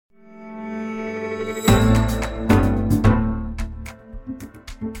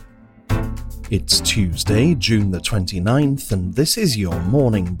It's Tuesday, June the 29th, and this is your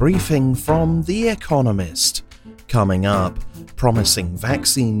morning briefing from The Economist. Coming up, promising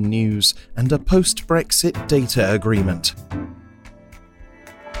vaccine news and a post-Brexit data agreement.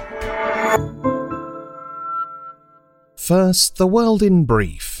 First, the world in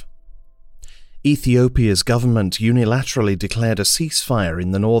brief. Ethiopia's government unilaterally declared a ceasefire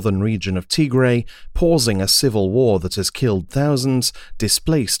in the northern region of Tigray, pausing a civil war that has killed thousands,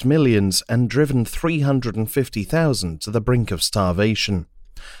 displaced millions, and driven 350,000 to the brink of starvation.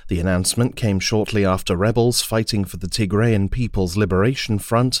 The announcement came shortly after rebels fighting for the Tigrayan People's Liberation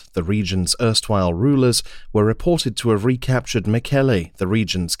Front, the region's erstwhile rulers, were reported to have recaptured Mekelle, the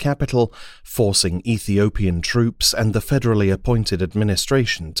region's capital, forcing Ethiopian troops and the federally appointed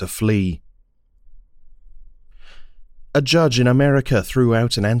administration to flee. A judge in America threw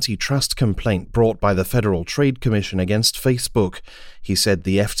out an antitrust complaint brought by the Federal Trade Commission against Facebook. He said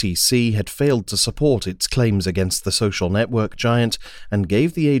the FTC had failed to support its claims against the social network giant and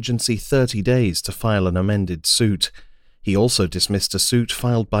gave the agency 30 days to file an amended suit. He also dismissed a suit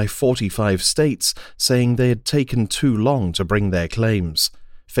filed by 45 states, saying they had taken too long to bring their claims.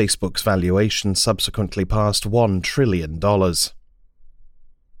 Facebook's valuation subsequently passed $1 trillion.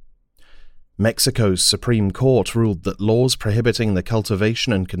 Mexico's Supreme Court ruled that laws prohibiting the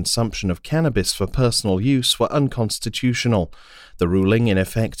cultivation and consumption of cannabis for personal use were unconstitutional. The ruling, in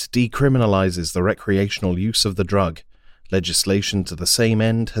effect, decriminalizes the recreational use of the drug. Legislation to the same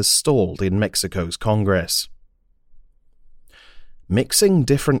end has stalled in Mexico's Congress. Mixing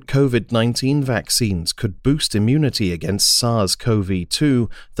different COVID-19 vaccines could boost immunity against SARS-CoV-2,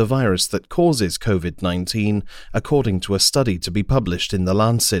 the virus that causes COVID-19, according to a study to be published in The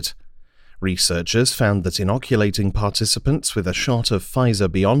Lancet. Researchers found that inoculating participants with a shot of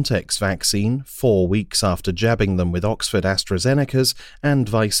Pfizer-BioNTech's vaccine 4 weeks after jabbing them with Oxford AstraZeneca's and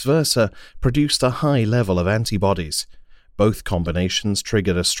vice versa produced a high level of antibodies. Both combinations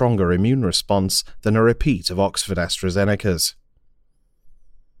triggered a stronger immune response than a repeat of Oxford AstraZeneca's.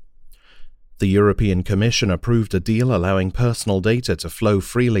 The European Commission approved a deal allowing personal data to flow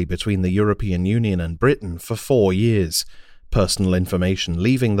freely between the European Union and Britain for 4 years. Personal information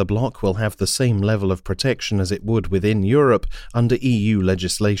leaving the bloc will have the same level of protection as it would within Europe under EU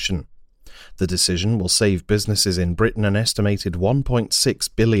legislation. The decision will save businesses in Britain an estimated £1.6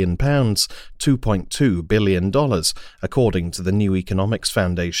 billion, $2.2 billion, according to the New Economics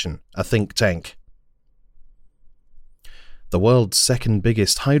Foundation, a think tank. The world's second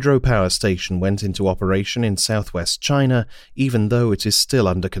biggest hydropower station went into operation in southwest China, even though it is still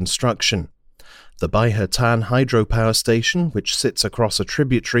under construction. The Baihetan hydropower station, which sits across a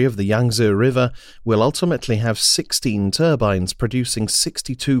tributary of the Yangtze River, will ultimately have 16 turbines producing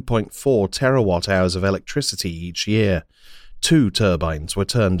 62.4 terawatt-hours of electricity each year. 2 turbines were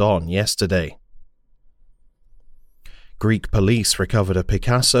turned on yesterday. Greek police recovered a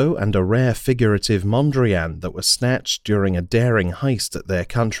Picasso and a rare figurative Mondrian that were snatched during a daring heist at their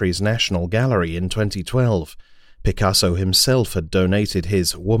country's National Gallery in 2012. Picasso himself had donated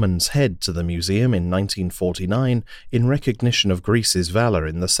his woman's head to the museum in 1949 in recognition of Greece's valour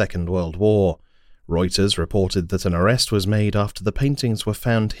in the Second World War. Reuters reported that an arrest was made after the paintings were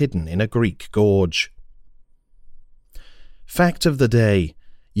found hidden in a Greek gorge. Fact of the day: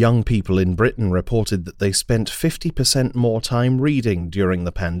 young people in Britain reported that they spent 50% more time reading during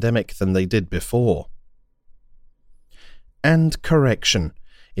the pandemic than they did before. And correction.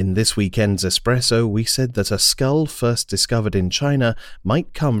 In this weekend's Espresso, we said that a skull first discovered in China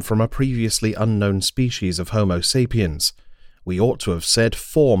might come from a previously unknown species of Homo sapiens. We ought to have said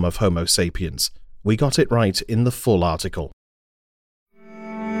form of Homo sapiens. We got it right in the full article.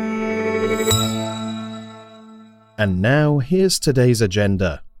 And now, here's today's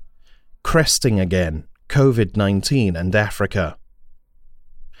agenda. Cresting again, COVID-19 and Africa.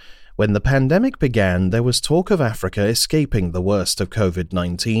 When the pandemic began, there was talk of Africa escaping the worst of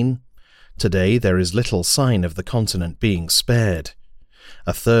COVID-19. Today, there is little sign of the continent being spared.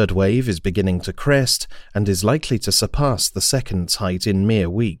 A third wave is beginning to crest and is likely to surpass the second's height in mere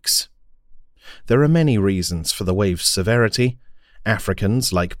weeks. There are many reasons for the wave's severity.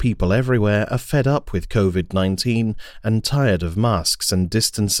 Africans, like people everywhere, are fed up with COVID-19 and tired of masks and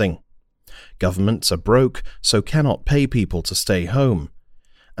distancing. Governments are broke, so cannot pay people to stay home.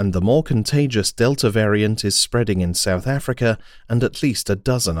 And the more contagious Delta variant is spreading in South Africa and at least a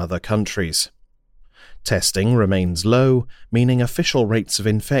dozen other countries. Testing remains low, meaning official rates of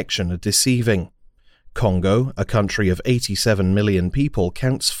infection are deceiving. Congo, a country of 87 million people,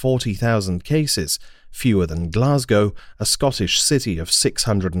 counts 40,000 cases, fewer than Glasgow, a Scottish city of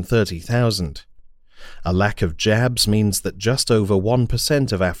 630,000. A lack of jabs means that just over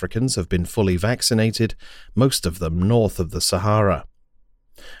 1% of Africans have been fully vaccinated, most of them north of the Sahara.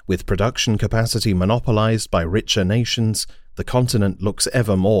 With production capacity monopolized by richer nations, the continent looks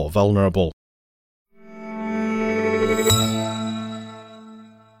ever more vulnerable.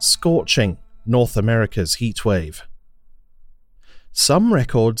 Scorching, North America's heatwave. Some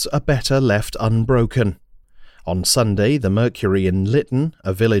records are better left unbroken. On Sunday, the mercury in Lytton,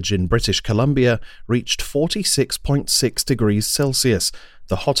 a village in British Columbia, reached 46.6 degrees Celsius,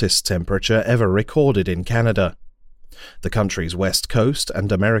 the hottest temperature ever recorded in Canada. The country's west coast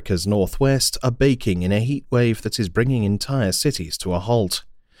and America's northwest are baking in a heat wave that is bringing entire cities to a halt.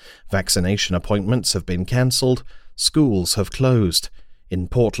 Vaccination appointments have been cancelled, schools have closed. In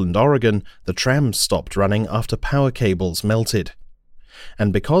Portland, Oregon, the trams stopped running after power cables melted.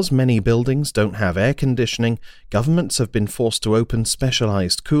 And because many buildings don't have air conditioning, governments have been forced to open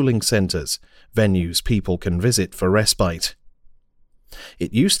specialized cooling centers, venues people can visit for respite.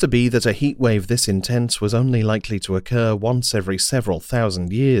 It used to be that a heat wave this intense was only likely to occur once every several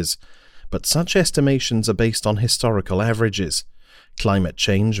thousand years, but such estimations are based on historical averages. Climate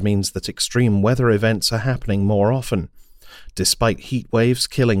change means that extreme weather events are happening more often. Despite heat waves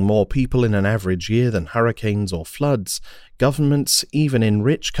killing more people in an average year than hurricanes or floods, governments, even in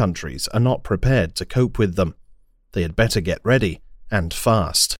rich countries, are not prepared to cope with them. They had better get ready, and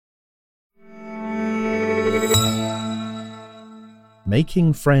fast.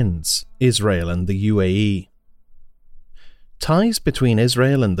 Making friends, Israel and the UAE. Ties between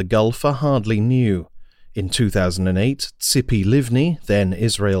Israel and the Gulf are hardly new. In 2008, Tzipi Livni, then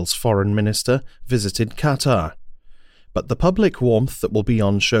Israel's foreign minister, visited Qatar. But the public warmth that will be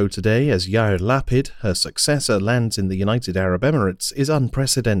on show today as Yair Lapid, her successor, lands in the United Arab Emirates is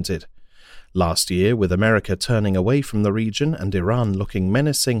unprecedented. Last year, with America turning away from the region and Iran looking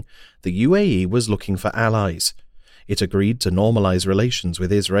menacing, the UAE was looking for allies. It agreed to normalize relations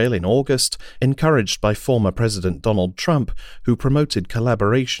with Israel in August, encouraged by former President Donald Trump, who promoted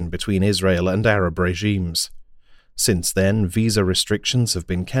collaboration between Israel and Arab regimes. Since then, visa restrictions have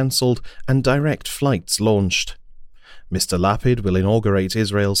been cancelled and direct flights launched. Mr. Lapid will inaugurate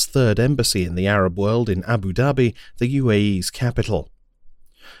Israel's third embassy in the Arab world in Abu Dhabi, the UAE's capital.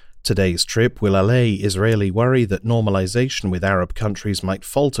 Today's trip will allay Israeli worry that normalization with Arab countries might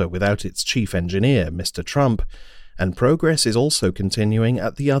falter without its chief engineer, Mr. Trump, and progress is also continuing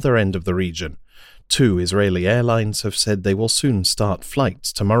at the other end of the region. 2 Israeli airlines have said they will soon start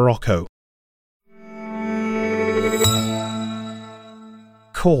flights to Morocco.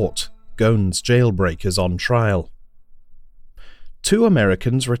 Court. Ghosn's jailbreakers on trial. 2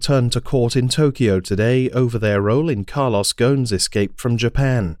 Americans returned to court in Tokyo today over their role in Carlos Ghosn's escape from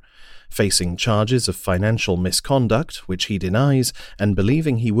Japan. Facing charges of financial misconduct, which he denies, and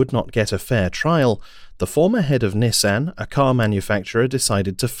believing he would not get a fair trial, the former head of Nissan, a car manufacturer,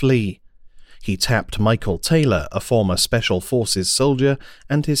 decided to flee. He tapped Michael Taylor, a former Special Forces soldier,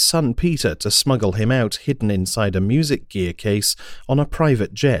 and his son Peter to smuggle him out hidden inside a music gear case on a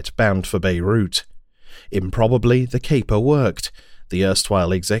private jet bound for Beirut. Improbably, the caper worked. The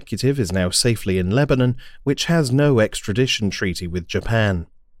erstwhile executive is now safely in Lebanon, which has no extradition treaty with Japan.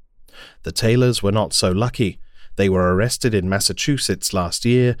 The Taylors were not so lucky. They were arrested in Massachusetts last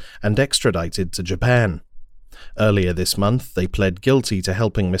year and extradited to Japan. Earlier this month, they pled guilty to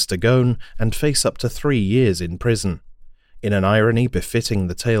helping Mr. Ghosn and face up to 3 years in prison. In an irony befitting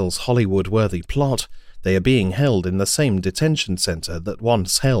the tale's Hollywood-worthy plot, they are being held in the same detention center that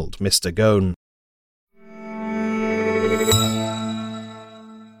once held Mr. Ghosn.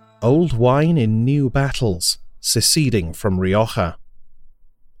 Old wine in new battles, seceding from Rioja.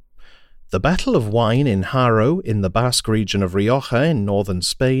 The Battle of Wine in Haro, in the Basque region of Rioja in northern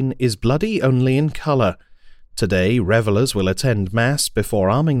Spain, is bloody only in colour. Today, revellers will attend Mass before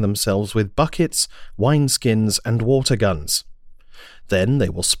arming themselves with buckets, wineskins and water guns. Then they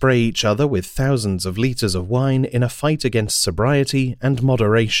will spray each other with thousands of litres of wine in a fight against sobriety and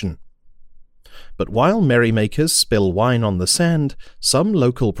moderation. But while merrymakers spill wine on the sand, some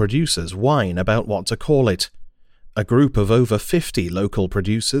local producers whine about what to call it. A group of over 50 local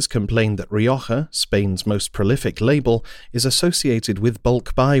producers complained that Rioja, Spain's most prolific label, is associated with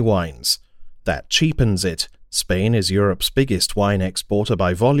bulk buy wines. That cheapens it. Spain is Europe's biggest wine exporter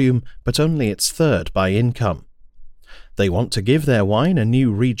by volume, but only its third by income. They want to give their wine a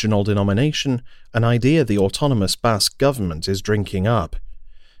new regional denomination, an idea the autonomous Basque government is drinking up.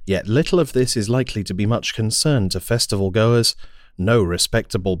 Yet little of this is likely to be much concern to festival goers. No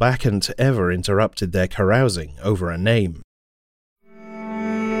respectable bacchant ever interrupted their carousing over a name.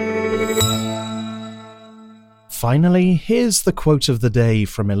 finally, here's the quote of the day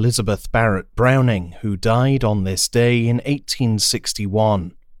from Elizabeth Barrett Browning, who died on this day in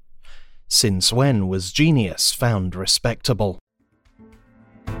 1861. Since when was genius found respectable?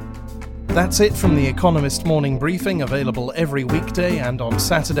 That's it from the Economist Morning Briefing, available every weekday and on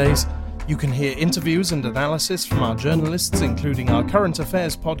Saturdays. You can hear interviews and analysis from our journalists, including our current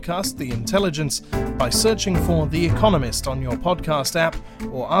affairs podcast, The Intelligence, by searching for The Economist on your podcast app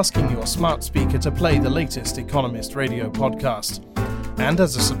or asking your smart speaker to play the latest Economist radio podcast. And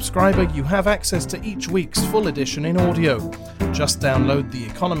as a subscriber, you have access to each week's full edition in audio. Just download the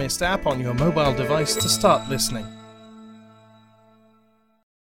Economist app on your mobile device to start listening.